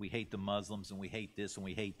 We hate the Muslims, and we hate this and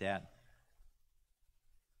we hate that.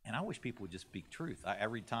 And I wish people would just speak truth. I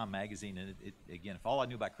read Time Magazine, and again, if all I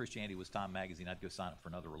knew about Christianity was Time Magazine, I'd go sign up for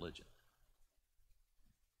another religion.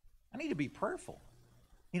 I need to be prayerful.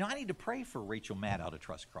 You know, I need to pray for Rachel Maddow to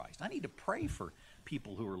trust Christ. I need to pray for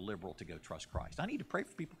people who are liberal to go trust Christ. I need to pray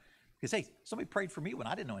for people, because, hey, somebody prayed for me when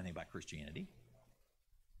I didn't know anything about Christianity.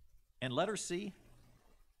 And letter C,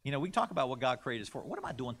 you know, we talk about what God created us for. What am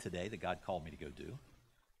I doing today that God called me to go do?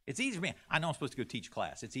 It's easy for me. I know I'm supposed to go teach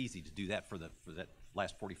class. It's easy to do that for that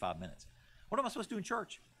last 45 minutes. What am I supposed to do in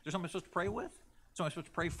church? Is there somebody I'm supposed to pray with? Somebody I'm supposed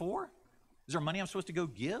to pray for? Is there money I'm supposed to go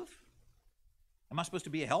give? Am I supposed to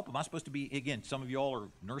be a help? Am I supposed to be, again, some of you all are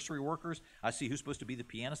nursery workers. I see who's supposed to be the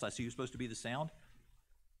pianist. I see who's supposed to be the sound.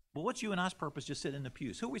 But what's you and I's purpose just sitting in the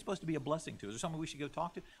pews? Who are we supposed to be a blessing to? Is there someone we should go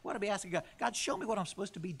talk to? We ought to be asking God, God, show me what I'm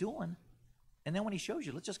supposed to be doing. And then when he shows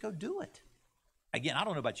you, let's just go do it. Again, I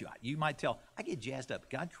don't know about you. You might tell, I get jazzed up.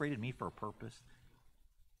 God created me for a purpose,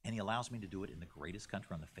 and he allows me to do it in the greatest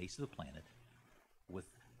country on the face of the planet with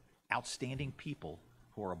outstanding people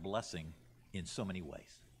who are a blessing in so many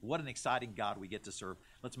ways. What an exciting God we get to serve.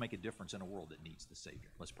 Let's make a difference in a world that needs the Savior.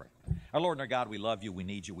 Let's pray. Our Lord and our God, we love you. We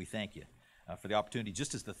need you. We thank you for the opportunity,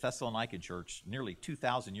 just as the Thessalonican church nearly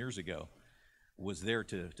 2,000 years ago was there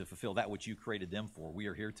to fulfill that which you created them for. We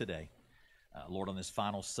are here today, Lord, on this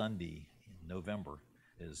final Sunday in November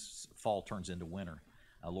as fall turns into winter.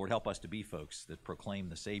 Lord, help us to be folks that proclaim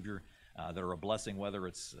the Savior, that are a blessing, whether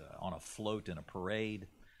it's on a float in a parade,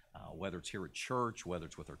 whether it's here at church, whether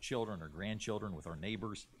it's with our children or grandchildren, with our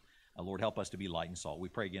neighbors. Lord, help us to be light and salt. We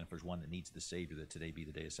pray again, if there's one that needs the Savior, that today be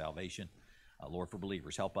the day of salvation. Lord, for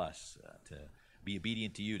believers, help us to be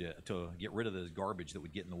obedient to you, to get rid of the garbage that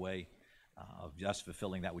would get in the way of us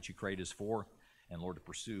fulfilling that which you created us for, and Lord, to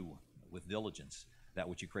pursue with diligence that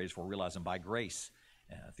which you created us for, realizing by grace,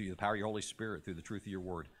 through the power of your Holy Spirit, through the truth of your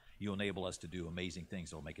word, you enable us to do amazing things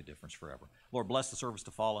that will make a difference forever. Lord, bless the service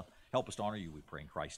to follow. Help us to honor you, we pray in Christ.